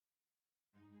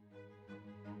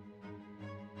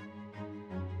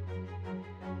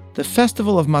The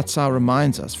festival of Matzah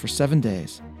reminds us for 7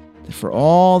 days that for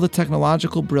all the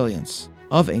technological brilliance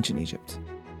of ancient Egypt,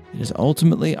 it is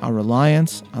ultimately our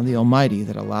reliance on the Almighty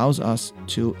that allows us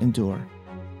to endure.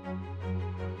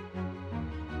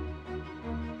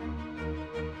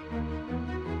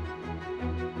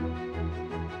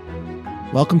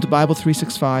 Welcome to Bible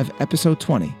 365, Episode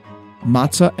 20,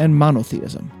 Matzah and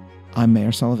Monotheism. I'm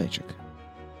Meir Soloveichik.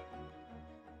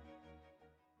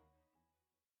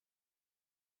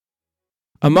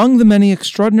 Among the many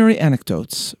extraordinary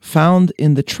anecdotes found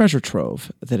in the treasure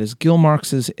trove that is Gil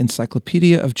Marx's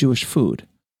Encyclopedia of Jewish Food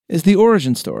is the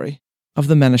origin story of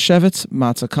the Manischewitz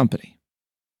Matzah Company.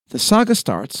 The saga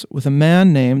starts with a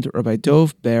man named Rabbi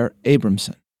Dov Ber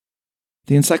Abramson.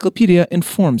 The encyclopedia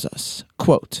informs us,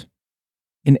 quote,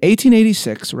 in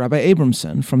 1886, Rabbi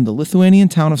Abramson from the Lithuanian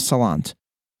town of Salant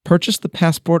purchased the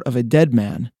passport of a dead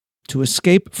man to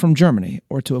escape from Germany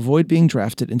or to avoid being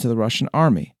drafted into the Russian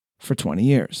army for 20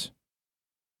 years.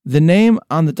 The name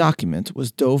on the document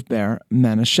was Dov Ber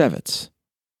Manischewitz.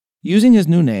 Using his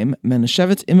new name,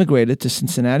 Manischewitz immigrated to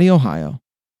Cincinnati, Ohio,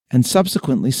 and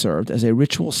subsequently served as a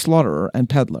ritual slaughterer and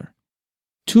peddler.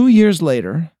 2 years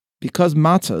later, because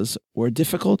matzahs were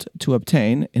difficult to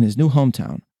obtain in his new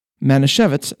hometown,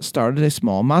 Manischewitz started a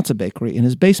small matzah bakery in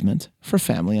his basement for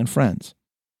family and friends.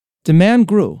 Demand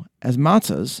grew as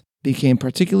matzahs became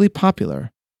particularly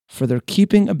popular for their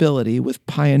keeping ability with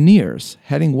pioneers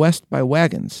heading west by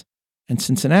wagons, and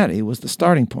Cincinnati was the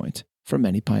starting point for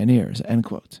many pioneers, end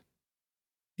quote.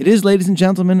 It is, ladies and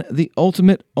gentlemen, the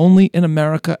ultimate only in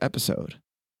America episode.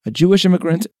 A Jewish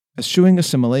immigrant, eschewing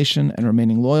assimilation and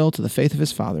remaining loyal to the faith of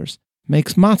his fathers,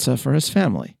 makes matzah for his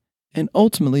family, and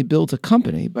ultimately builds a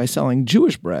company by selling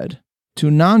Jewish bread to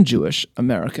non-Jewish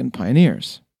American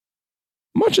pioneers.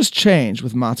 Much has changed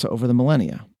with matzah over the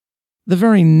millennia. The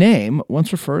very name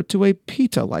once referred to a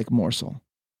pita-like morsel,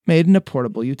 made in a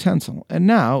portable utensil, and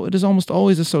now it is almost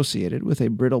always associated with a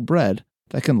brittle bread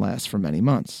that can last for many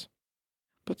months.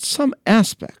 But some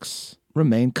aspects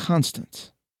remain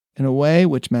constant, in a way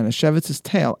which Manishewitz's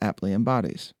tale aptly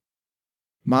embodies.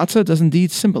 Matzah does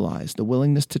indeed symbolize the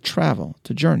willingness to travel,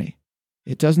 to journey.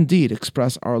 It does indeed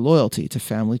express our loyalty to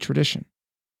family tradition,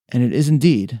 and it is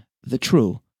indeed the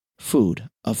true food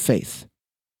of faith.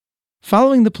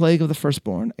 Following the plague of the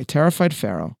firstborn, a terrified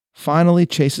Pharaoh finally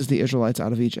chases the Israelites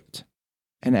out of Egypt.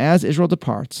 And as Israel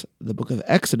departs, the book of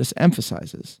Exodus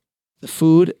emphasizes the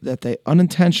food that they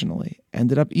unintentionally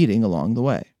ended up eating along the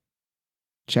way.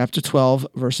 Chapter 12,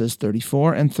 verses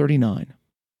 34 and 39.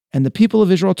 And the people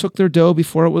of Israel took their dough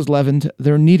before it was leavened,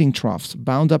 their kneading troughs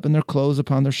bound up in their clothes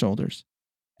upon their shoulders.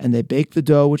 And they baked the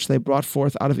dough which they brought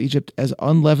forth out of Egypt as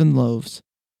unleavened loaves,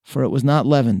 for it was not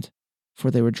leavened. For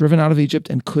they were driven out of Egypt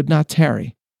and could not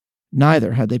tarry,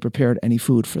 neither had they prepared any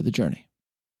food for the journey.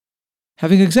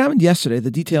 Having examined yesterday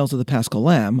the details of the Paschal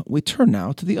Lamb, we turn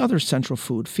now to the other central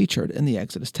food featured in the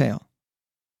Exodus tale.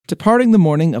 Departing the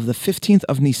morning of the 15th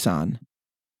of Nisan,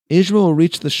 Israel will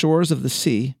reach the shores of the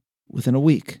sea within a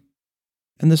week,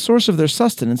 and the source of their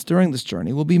sustenance during this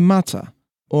journey will be matzah,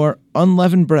 or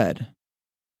unleavened bread.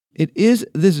 It is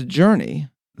this journey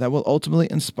that will ultimately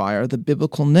inspire the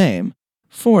biblical name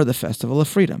for the Festival of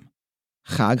Freedom,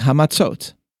 Chag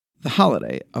HaMatzot, the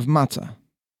holiday of matzah.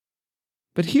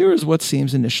 But here is what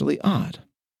seems initially odd.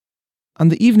 On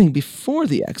the evening before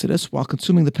the Exodus, while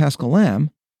consuming the Paschal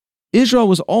Lamb, Israel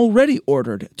was already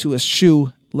ordered to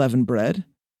eschew leavened bread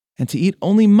and to eat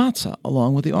only matzah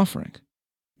along with the offering.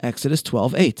 Exodus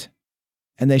 12:8.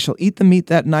 And they shall eat the meat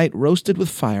that night roasted with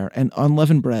fire and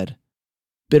unleavened bread.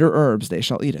 Bitter herbs they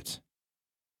shall eat it.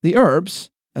 The herbs,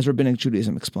 as Rabbinic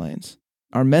Judaism explains,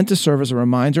 are meant to serve as a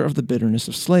reminder of the bitterness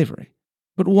of slavery.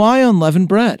 But why unleavened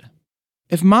bread?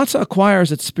 If matzah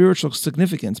acquires its spiritual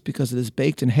significance because it is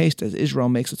baked in haste as Israel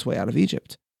makes its way out of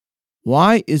Egypt,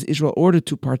 why is Israel ordered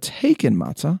to partake in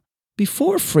matzah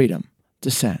before freedom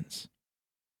descends?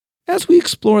 As we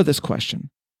explore this question,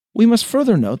 we must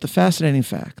further note the fascinating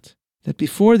fact that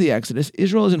before the Exodus,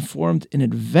 Israel is informed in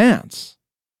advance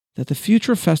that the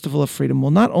future festival of freedom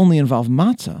will not only involve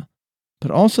matzah, but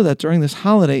also that during this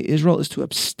holiday, Israel is to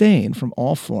abstain from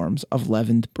all forms of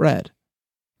leavened bread.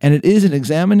 And it is in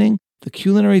examining the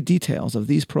culinary details of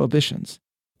these prohibitions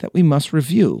that we must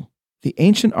review the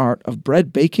ancient art of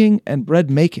bread baking and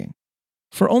bread making,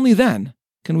 for only then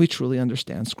can we truly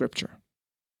understand Scripture.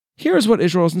 Here is what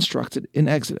Israel is instructed in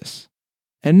Exodus.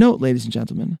 And note, ladies and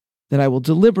gentlemen, that I will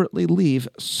deliberately leave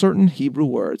certain Hebrew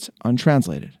words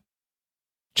untranslated.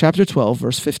 Chapter 12,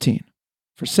 verse 15.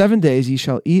 For 7 days ye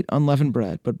shall eat unleavened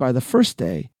bread, but by the first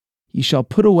day ye shall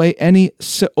put away any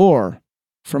seor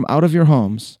from out of your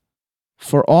homes.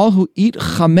 For all who eat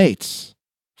chametz,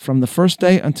 from the first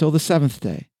day until the seventh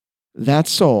day, that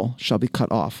soul shall be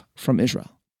cut off from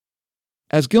Israel.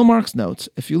 As Gil Marks notes,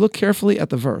 if you look carefully at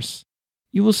the verse,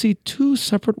 you will see two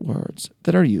separate words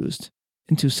that are used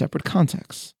in two separate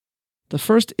contexts. The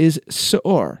first is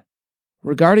se'or,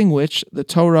 regarding which the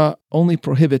Torah only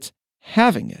prohibits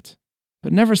having it,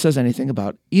 but never says anything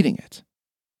about eating it.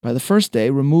 By the first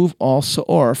day, remove all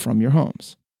se'or from your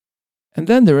homes. And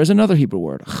then there is another Hebrew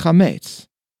word, chametz,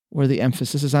 where the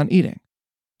emphasis is on eating.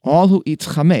 All who eat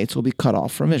chametz will be cut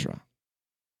off from Israel.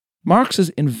 Marx's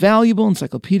invaluable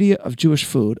Encyclopedia of Jewish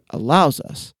Food allows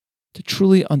us to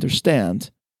truly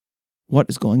understand what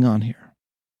is going on here.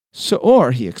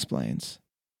 Se'or, he explains,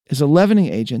 is a leavening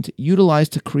agent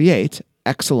utilized to create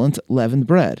excellent leavened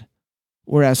bread,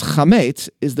 whereas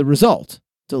chametz is the result,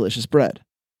 delicious bread.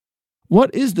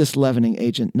 What is this leavening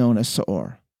agent known as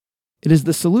se'or? It is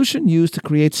the solution used to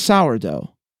create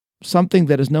sourdough, something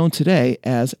that is known today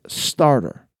as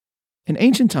starter. In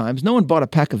ancient times, no one bought a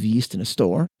pack of yeast in a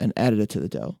store and added it to the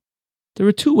dough. There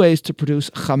were two ways to produce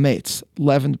chametz,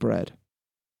 leavened bread.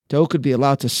 Dough could be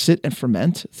allowed to sit and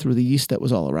ferment through the yeast that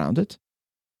was all around it,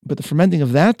 but the fermenting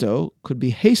of that dough could be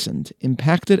hastened,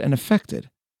 impacted, and affected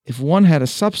if one had a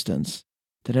substance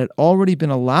that had already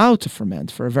been allowed to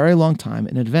ferment for a very long time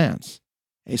in advance,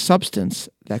 a substance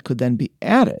that could then be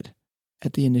added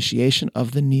at the initiation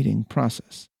of the kneading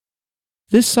process.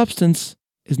 This substance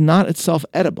is not itself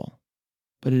edible,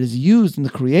 but it is used in the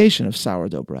creation of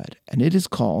sourdough bread, and it is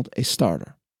called a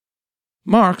starter.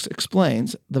 Marx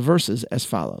explains the verses as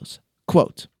follows,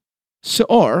 quote,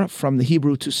 Se'or, from the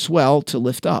Hebrew to swell, to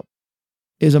lift up,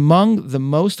 is among the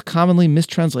most commonly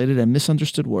mistranslated and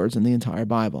misunderstood words in the entire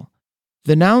Bible.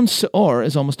 The noun se'or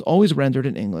is almost always rendered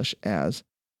in English as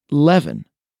leaven,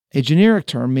 a generic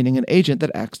term meaning an agent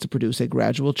that acts to produce a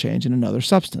gradual change in another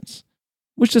substance,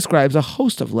 which describes a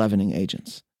host of leavening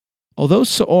agents. Although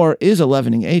se'or is a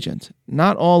leavening agent,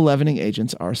 not all leavening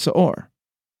agents are se'or.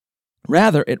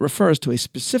 Rather, it refers to a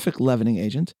specific leavening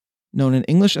agent known in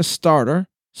English as starter,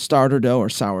 starter dough or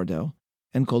sourdough,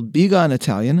 and called biga in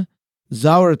Italian,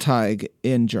 Sauerteig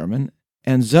in German,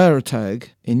 and Sauerteig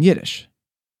in Yiddish.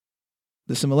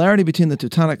 The similarity between the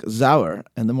Teutonic Sauer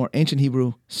and the more ancient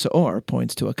Hebrew se'or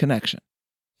points to a connection.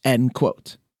 End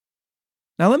quote.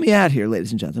 Now let me add here,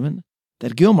 ladies and gentlemen,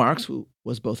 that Gil Marks, who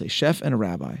was both a chef and a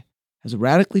rabbi, has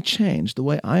radically changed the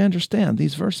way I understand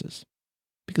these verses.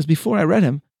 Because before I read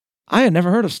him, I had never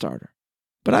heard of starter.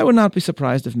 But I would not be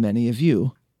surprised if many of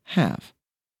you have.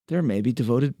 There may be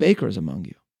devoted bakers among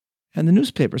you. And the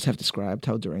newspapers have described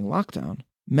how during lockdown,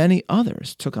 many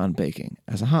others took on baking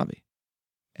as a hobby.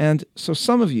 And so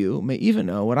some of you may even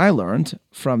know what I learned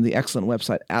from the excellent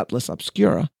website Atlas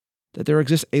Obscura, that there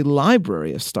exists a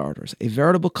library of starters, a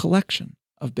veritable collection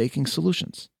of baking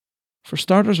solutions. For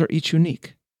starters are each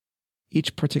unique,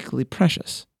 each particularly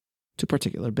precious to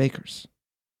particular bakers.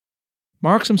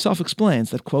 Marx himself explains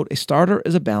that, quote, a starter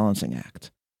is a balancing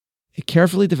act, a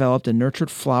carefully developed and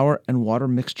nurtured flour and water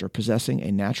mixture possessing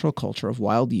a natural culture of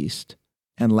wild yeast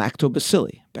and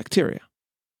lactobacilli, bacteria.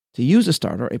 To use a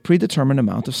starter, a predetermined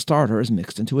amount of starter is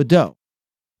mixed into a dough.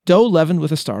 Dough leavened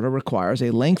with a starter requires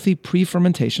a lengthy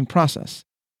pre-fermentation process,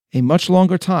 a much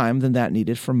longer time than that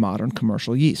needed for modern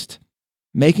commercial yeast.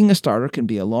 Making a starter can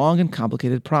be a long and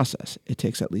complicated process. It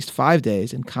takes at least 5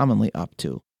 days and commonly up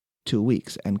to 2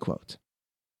 weeks, end quote.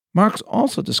 Marx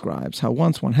also describes how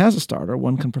once one has a starter,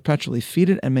 one can perpetually feed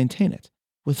it and maintain it,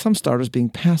 with some starters being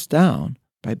passed down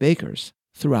by bakers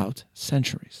throughout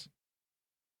centuries.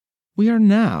 We are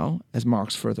now, as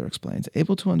Marx further explains,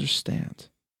 able to understand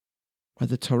why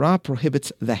the Torah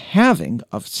prohibits the having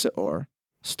of se'or,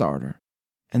 starter,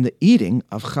 and the eating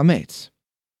of chametz.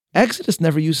 Exodus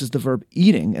never uses the verb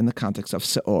eating in the context of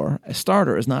se'or. A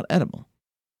starter is not edible.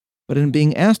 But in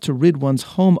being asked to rid one's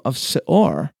home of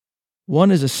se'or,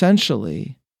 one is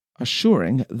essentially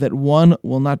assuring that one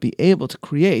will not be able to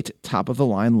create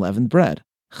top-of-the-line leavened bread,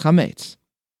 chametz.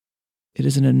 It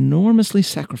is an enormously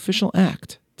sacrificial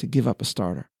act to give up a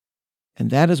starter, and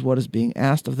that is what is being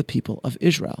asked of the people of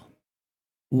Israel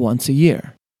once a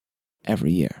year,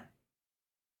 every year.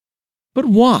 But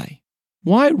why?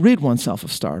 Why rid oneself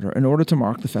of starter in order to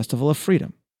mark the festival of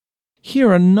freedom?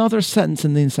 Here, another sentence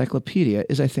in the encyclopedia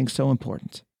is, I think, so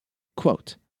important.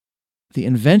 Quote, the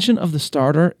invention of the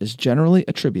starter is generally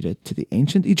attributed to the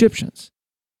ancient Egyptians,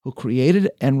 who created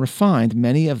and refined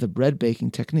many of the bread-baking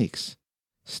techniques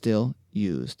still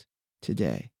used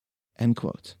today. End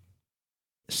quote.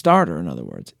 Starter, in other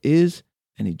words, is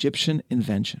an Egyptian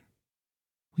invention.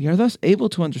 We are thus able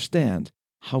to understand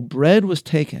how bread was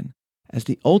taken as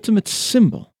the ultimate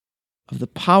symbol of the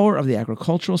power of the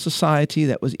agricultural society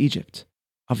that was Egypt,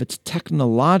 of its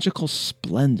technological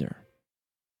splendor.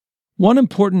 One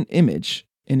important image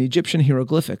in Egyptian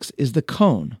hieroglyphics is the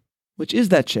cone, which is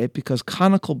that shape because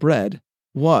conical bread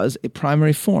was a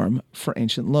primary form for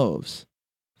ancient loaves.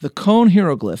 The cone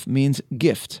hieroglyph means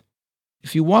gift.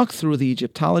 If you walk through the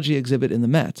Egyptology exhibit in the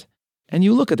Met and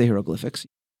you look at the hieroglyphics,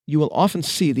 you will often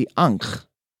see the ankh,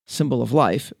 symbol of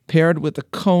life, paired with the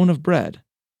cone of bread,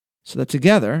 so that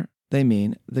together they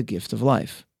mean the gift of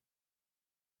life.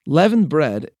 Leavened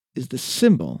bread is the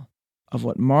symbol of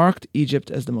what marked Egypt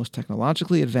as the most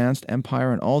technologically advanced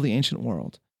empire in all the ancient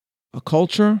world, a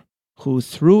culture who,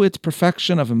 through its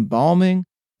perfection of embalming,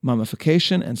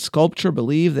 mummification, and sculpture,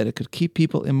 believed that it could keep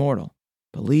people immortal,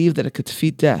 believed that it could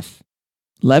defeat death.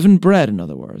 Leavened bread, in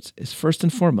other words, is first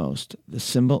and foremost the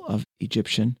symbol of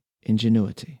Egyptian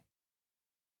ingenuity.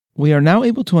 We are now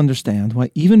able to understand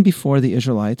why even before the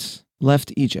Israelites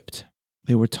left Egypt,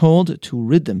 they were told to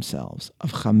rid themselves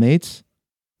of chametz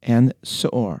and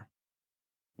seor.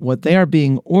 What they are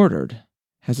being ordered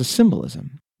has a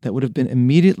symbolism that would have been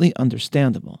immediately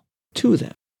understandable to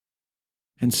them.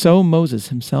 And so Moses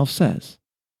himself says,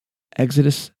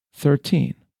 Exodus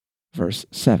 13, verse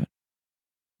 7,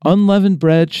 "Unleavened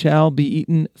bread shall be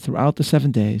eaten throughout the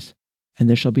 7 days, and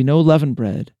there shall be no leavened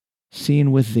bread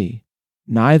seen with thee,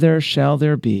 neither shall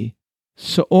there be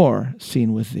seor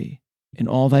seen with thee in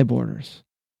all thy borders.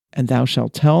 And thou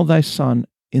shalt tell thy son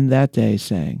in that day,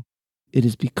 saying, It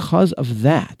is because of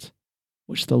that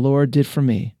which the Lord did for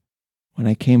me when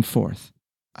I came forth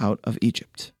out of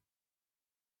Egypt."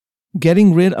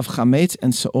 Getting rid of chametz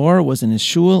and seor was an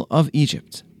issue of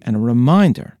Egypt and a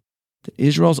reminder that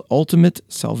Israel's ultimate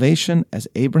salvation as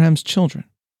Abraham's children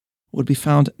would be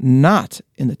found not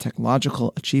in the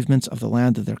technological achievements of the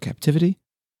land of their captivity,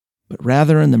 but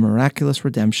rather in the miraculous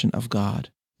redemption of God,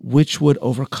 which would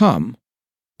overcome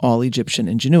all Egyptian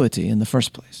ingenuity in the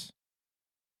first place.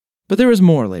 But there is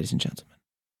more, ladies and gentlemen.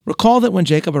 Recall that when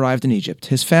Jacob arrived in Egypt,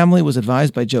 his family was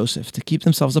advised by Joseph to keep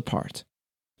themselves apart,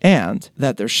 and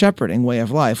that their shepherding way of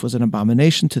life was an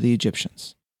abomination to the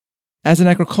Egyptians. As an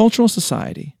agricultural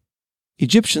society,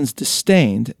 Egyptians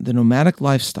disdained the nomadic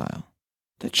lifestyle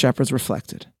that shepherds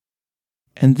reflected.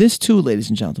 And this too, ladies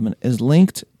and gentlemen, is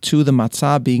linked to the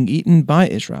matzah being eaten by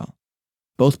Israel,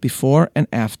 both before and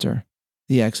after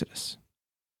the Exodus.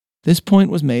 This point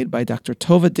was made by Dr.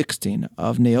 Tova Dickstein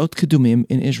of Neot Kedumim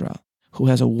in Israel, who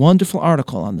has a wonderful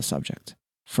article on the subject,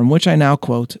 from which I now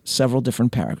quote several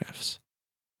different paragraphs.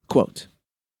 Quote,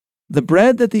 "The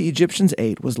bread that the Egyptians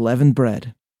ate was leavened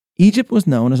bread. Egypt was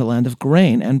known as a land of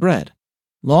grain and bread.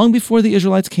 Long before the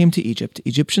Israelites came to Egypt,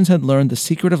 Egyptians had learned the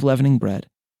secret of leavening bread,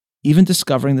 even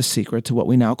discovering the secret to what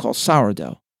we now call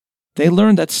sourdough. They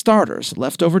learned that starters,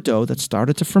 leftover dough that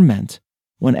started to ferment,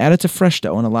 when added to fresh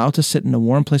dough and allowed to sit in a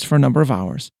warm place for a number of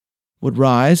hours, would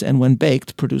rise and when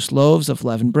baked produce loaves of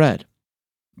leavened bread.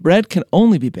 Bread can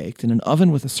only be baked in an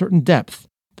oven with a certain depth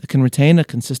that can retain a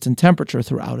consistent temperature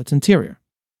throughout its interior.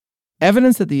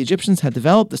 Evidence that the Egyptians had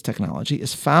developed this technology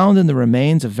is found in the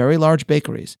remains of very large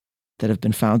bakeries that have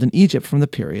been found in Egypt from the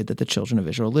period that the children of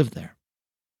Israel lived there.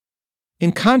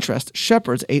 In contrast,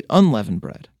 shepherds ate unleavened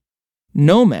bread.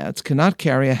 Nomads cannot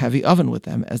carry a heavy oven with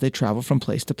them as they travel from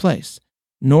place to place,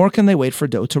 nor can they wait for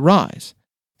dough to rise,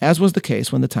 as was the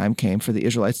case when the time came for the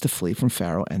Israelites to flee from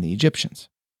Pharaoh and the Egyptians.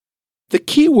 The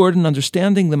key word in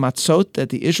understanding the matzot that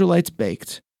the Israelites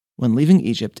baked when leaving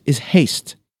Egypt is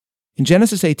haste. In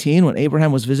Genesis 18, when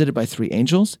Abraham was visited by 3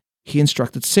 angels, he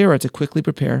instructed Sarah to quickly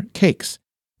prepare cakes,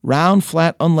 round,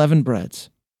 flat, unleavened breads.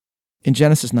 In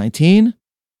Genesis 19,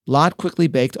 Lot quickly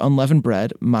baked unleavened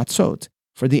bread, matzot,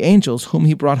 for the angels whom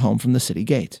he brought home from the city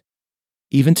gate.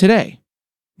 Even today,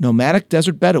 nomadic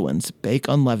desert Bedouins bake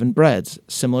unleavened breads,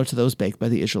 similar to those baked by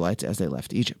the Israelites as they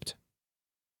left Egypt.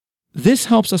 This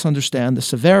helps us understand the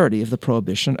severity of the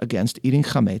prohibition against eating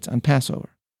chametz on Passover.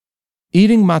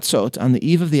 Eating matzot on the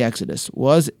eve of the Exodus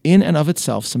was in and of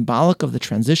itself symbolic of the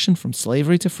transition from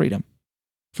slavery to freedom,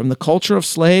 from the culture of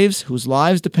slaves whose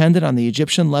lives depended on the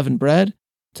Egyptian leavened bread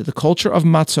to the culture of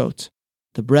matzot,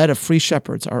 the bread of free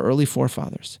shepherds, our early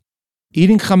forefathers.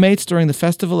 Eating chametz during the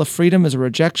festival of freedom is a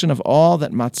rejection of all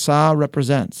that matzah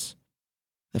represents.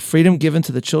 The freedom given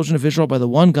to the children of Israel by the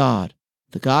one God,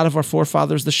 the God of our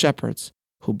forefathers, the shepherds,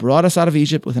 who brought us out of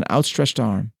Egypt with an outstretched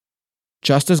arm.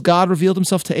 Just as God revealed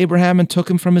himself to Abraham and took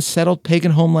him from his settled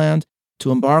pagan homeland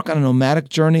to embark on a nomadic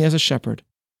journey as a shepherd,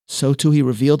 so too he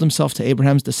revealed himself to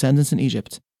Abraham's descendants in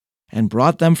Egypt and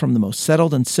brought them from the most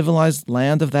settled and civilized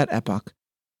land of that epoch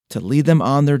to lead them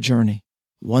on their journey,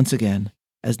 once again,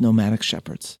 as nomadic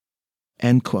shepherds.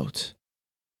 End quote.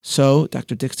 So,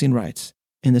 Dr. Dickstein writes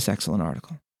in this excellent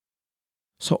article.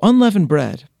 So unleavened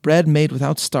bread, bread made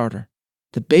without starter,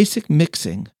 the basic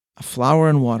mixing of flour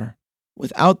and water,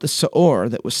 without the seor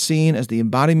that was seen as the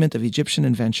embodiment of Egyptian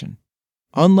invention.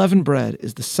 Unleavened bread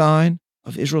is the sign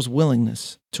of Israel's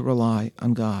willingness to rely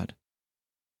on God.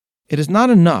 It is not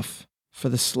enough for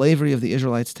the slavery of the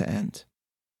Israelites to end.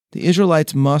 The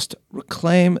Israelites must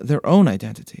reclaim their own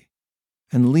identity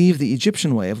and leave the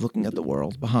Egyptian way of looking at the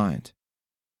world behind.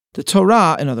 The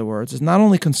Torah, in other words, is not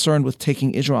only concerned with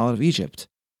taking Israel out of Egypt,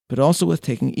 but also with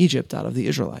taking Egypt out of the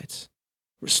Israelites,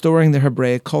 restoring their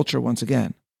Hebraic culture once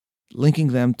again, linking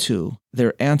them to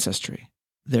their ancestry,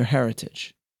 their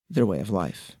heritage, their way of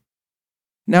life.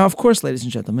 Now, of course, ladies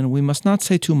and gentlemen, we must not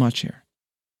say too much here.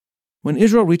 When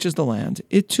Israel reaches the land,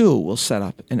 it too will set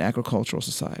up an agricultural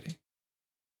society.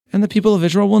 And the people of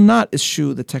Israel will not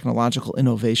eschew the technological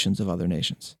innovations of other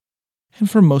nations. And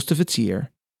for most of its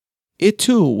year, it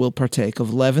too will partake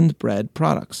of leavened bread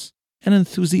products, and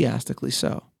enthusiastically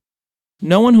so.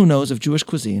 No one who knows of Jewish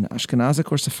cuisine,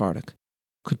 Ashkenazic or Sephardic,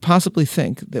 could possibly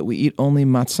think that we eat only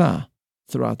matzah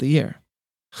throughout the year.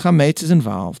 Chametz is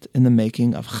involved in the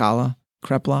making of challah,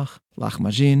 kreplach,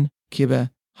 lachmajin, kibbeh,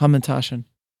 hamantashen,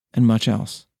 and much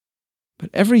else.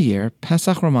 But every year,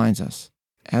 Pesach reminds us,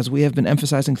 as we have been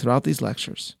emphasizing throughout these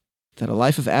lectures, that a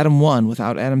life of Adam 1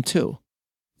 without Adam 2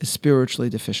 is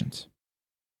spiritually deficient.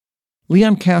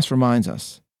 Leon Kass reminds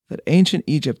us that ancient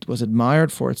Egypt was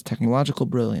admired for its technological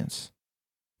brilliance,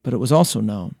 but it was also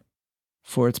known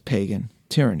for its pagan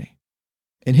tyranny.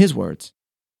 In his words,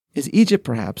 is Egypt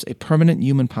perhaps a permanent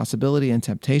human possibility and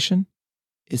temptation?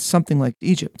 Is something like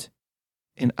Egypt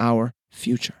in our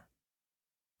future?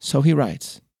 So he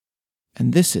writes,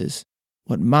 and this is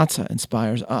what Matzah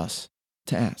inspires us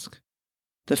to ask.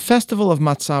 The festival of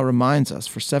Matzah reminds us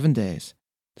for 7 days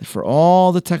that for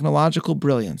all the technological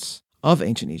brilliance of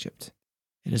ancient Egypt,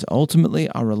 it is ultimately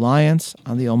our reliance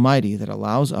on the Almighty that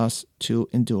allows us to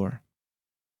endure.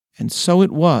 And so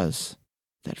it was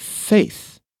that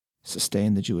faith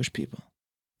sustained the Jewish people,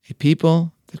 a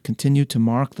people that continued to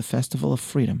mark the festival of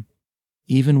freedom,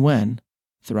 even when,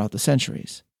 throughout the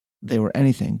centuries, they were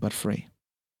anything but free.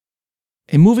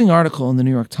 A moving article in the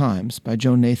New York Times by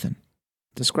Joan Nathan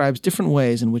describes different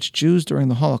ways in which Jews during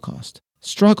the Holocaust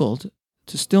struggled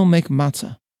to still make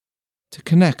matzah, to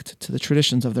connect to the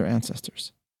traditions of their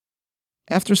ancestors.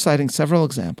 After citing several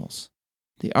examples,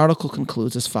 the article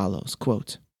concludes as follows,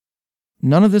 quote,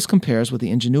 none of this compares with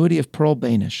the ingenuity of Pearl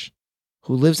Banish,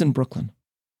 who lives in Brooklyn.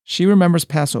 She remembers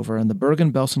Passover in the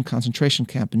Bergen-Belsen concentration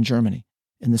camp in Germany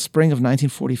in the spring of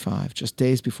 1945, just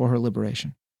days before her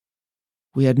liberation.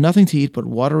 We had nothing to eat but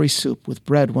watery soup with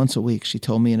bread once a week, she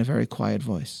told me in a very quiet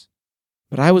voice.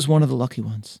 But I was one of the lucky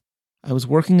ones. I was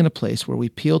working in a place where we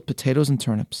peeled potatoes and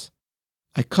turnips.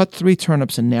 I cut 3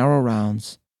 turnips in narrow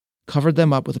rounds, covered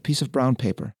them up with a piece of brown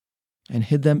paper, and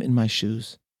hid them in my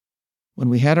shoes. When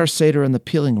we had our Seder in the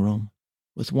peeling room,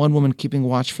 with one woman keeping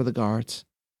watch for the guards,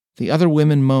 the other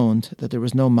women moaned that there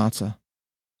was no matzah.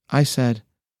 I said,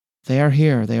 they are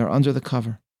here, they are under the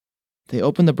cover. They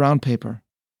opened the brown paper,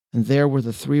 and there were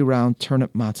the 3 round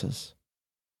turnip matzahs.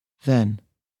 Then,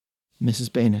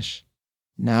 Mrs. Banish,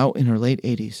 now in her late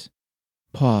 80s,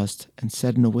 paused and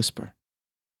said in a whisper,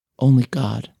 only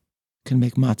God can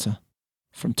make matzah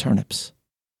from turnips.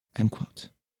 End quote.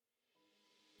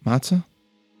 Matzah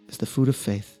is the food of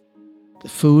faith, the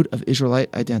food of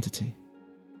Israelite identity,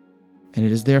 and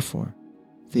it is therefore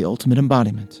the ultimate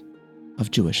embodiment of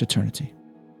Jewish eternity.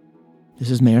 This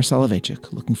is Meir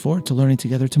Soloveichik, looking forward to learning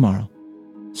together tomorrow,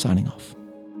 signing off.